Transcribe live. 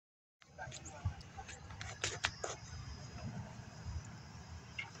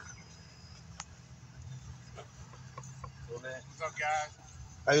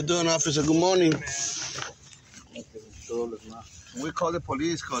How you doing, officer? Good morning. We call the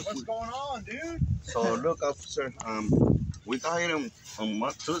police because what's going on, dude? So look, officer, we got here on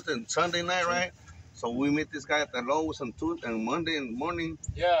Tuesday and Sunday night, right? So we meet this guy at the Lowe's on Tuesday and Monday in the morning.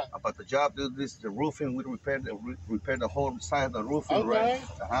 Yeah. About the job, the roofing. We repaired the whole side of the roofing, okay. Right?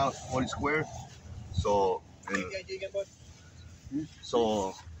 The house, 40 square. So,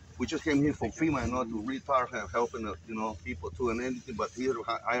 so we just came here for FEMA, to retard, helping people too and anything. But here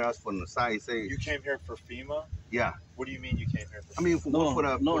I asked for the side. Say you came here for FEMA? Yeah. What do you mean you came here for FEMA? I mean for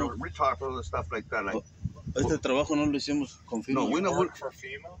retard, for other stuff like that. Like este trabajo no lo hicimos con FEMA. No, we don't work for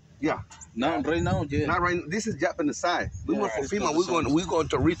FEMA. Yeah. No, right now, yeah. Not right. This is Japanese side. We work for FEMA. We're going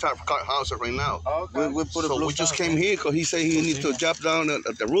to retard houses right now. Okay. We just came here because he said he needs to drop down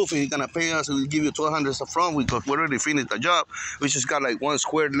at the roof and he's gonna pay us. We'll give you $1,200 up front because we already finished the job. We just got like 1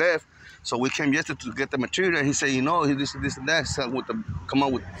 square left. So we came yesterday to get the material. He said, this and that. So come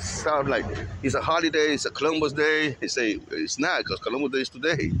up with stuff like it's a holiday, it's a Columbus Day. He said it's not because Columbus Day is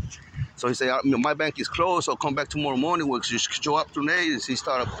today. So he said, my bank is closed, so come back tomorrow morning. We'll just show up today. He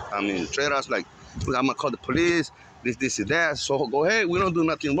started, trade us like, I'm gonna call the police, this, and that. So go ahead, we don't do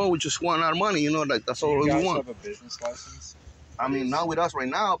nothing wrong. We just want our money, like that's all we want. You guys have a business license? Not with us right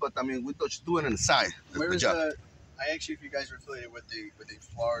now, but we just do it on the side. I asked you if you guys are affiliated with a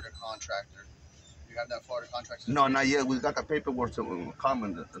Florida contractor. You have that Florida contractor? No, not yet. We got the paperwork to come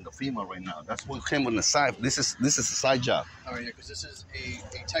in the FEMA right now. That's what came on the side. This is a side job. Oh yeah, because this is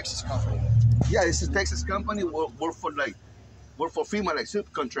a Texas company. Yeah, this is a Texas company. Work for FEMA like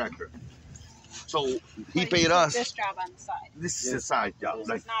subcontractor. So he paid us. This job on the side. This is a side job. This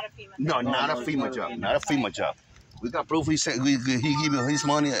like is not a FEMA. No, not a FEMA job. Not a FEMA job. We got proof. He said he gave you his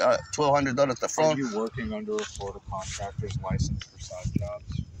money, $1,200 the phone. Are you working under a Florida contractor's license for side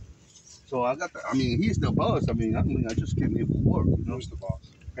jobs? So I got he's the boss. I just came here for work. Who's the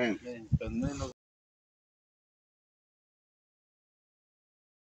boss? And